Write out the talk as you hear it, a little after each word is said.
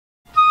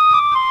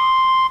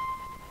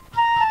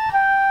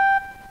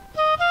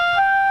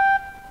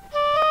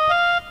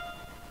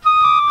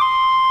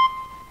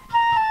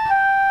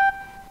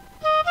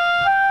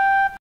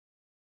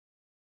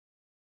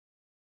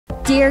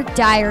Dear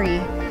Diary,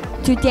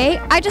 today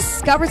I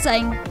discovered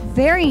something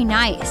very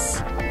nice.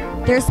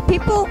 There's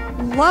people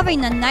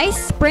loving the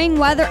nice spring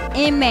weather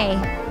in May.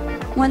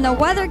 When the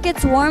weather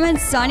gets warm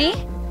and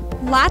sunny,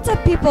 lots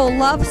of people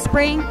love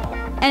spring,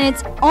 and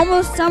it's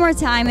almost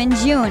summertime in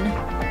June.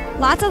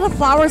 Lots of the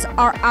flowers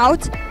are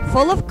out,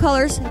 full of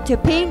colors to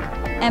pink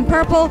and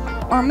purple,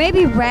 or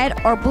maybe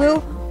red or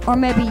blue, or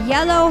maybe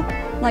yellow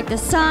like the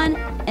sun,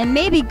 and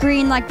maybe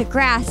green like the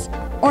grass,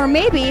 or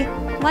maybe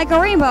like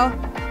a rainbow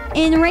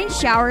in rain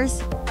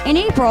showers in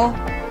April.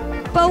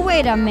 But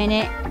wait a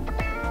minute,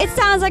 it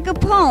sounds like a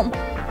poem,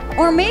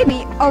 or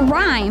maybe a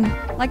rhyme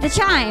like the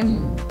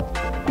chime.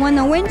 When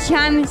the wind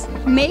chimes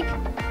make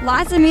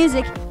lots of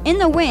music in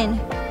the wind.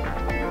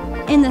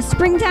 In the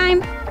springtime,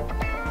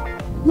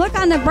 look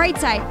on the bright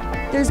side.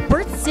 There's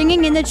birds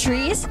singing in the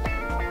trees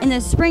in the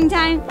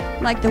springtime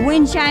like the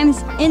wind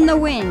chimes in the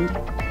wind.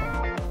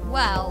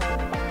 Well,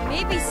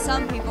 maybe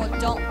some people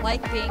don't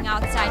like being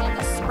outside in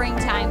the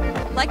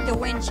springtime like the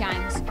wind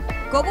chimes.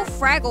 Gobo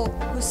Fraggle,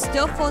 who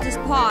still folds his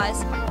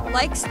paws,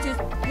 likes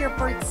to hear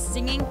birds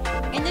singing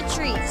in the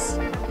trees.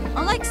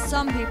 Unlike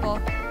some people,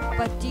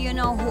 but do you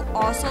know who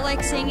also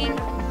likes singing?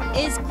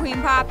 Is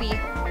Queen Poppy,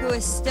 who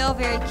is still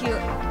very cute.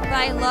 But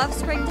I love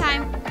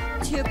springtime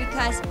too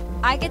because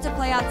I get to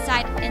play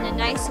outside in the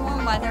nice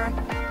warm weather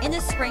in the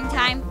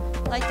springtime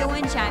like the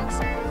wind chimes.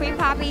 Queen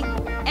Poppy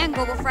and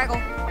Gobo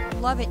Fraggle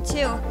love it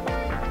too.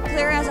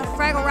 Clear as a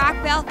Fraggle Rock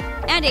bell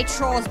and a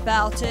Troll's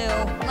bell too.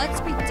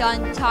 Let's be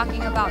done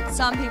talking about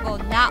some people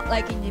not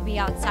liking to be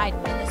outside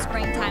in the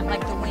springtime like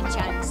the wind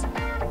chimes.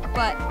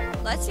 But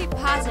let's be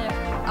positive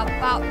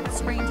about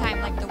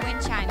springtime like the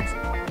wind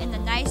chimes in the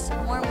nice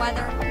warm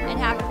weather and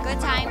have a good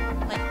time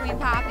like Queen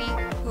Poppy,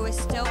 who is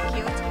still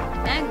cute,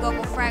 and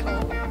Gobo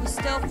Fraggle, who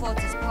still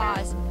folds his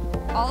paws.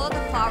 All of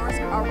the flowers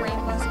are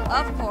rainbows,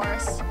 of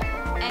course.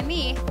 And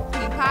me,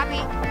 Queen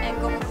Poppy, and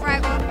Gobo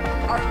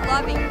Fraggle are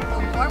loving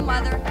the warm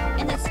weather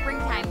in the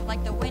springtime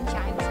like the wind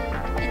chimes.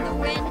 In the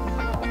wind,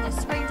 in the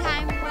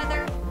springtime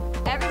weather,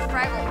 every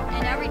Fraggle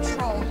and every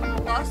Troll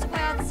loves to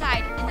play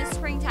outside in the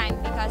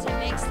springtime because it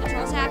makes the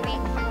Trolls happy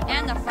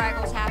and the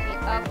Fraggles happy,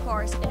 of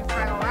course, in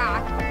Fraggle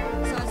Rock.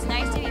 So it's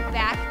nice to be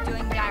back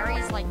doing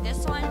diaries like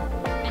this one,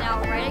 and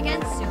I'll write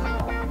again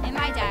soon in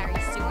my diary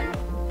soon.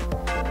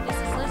 This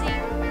is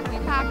Lizzie,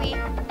 Queen Poppy,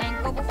 and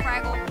Gobo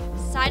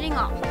Fraggle signing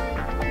off.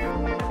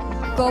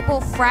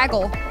 Gobo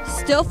Fraggle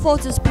still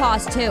folds his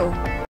paws too.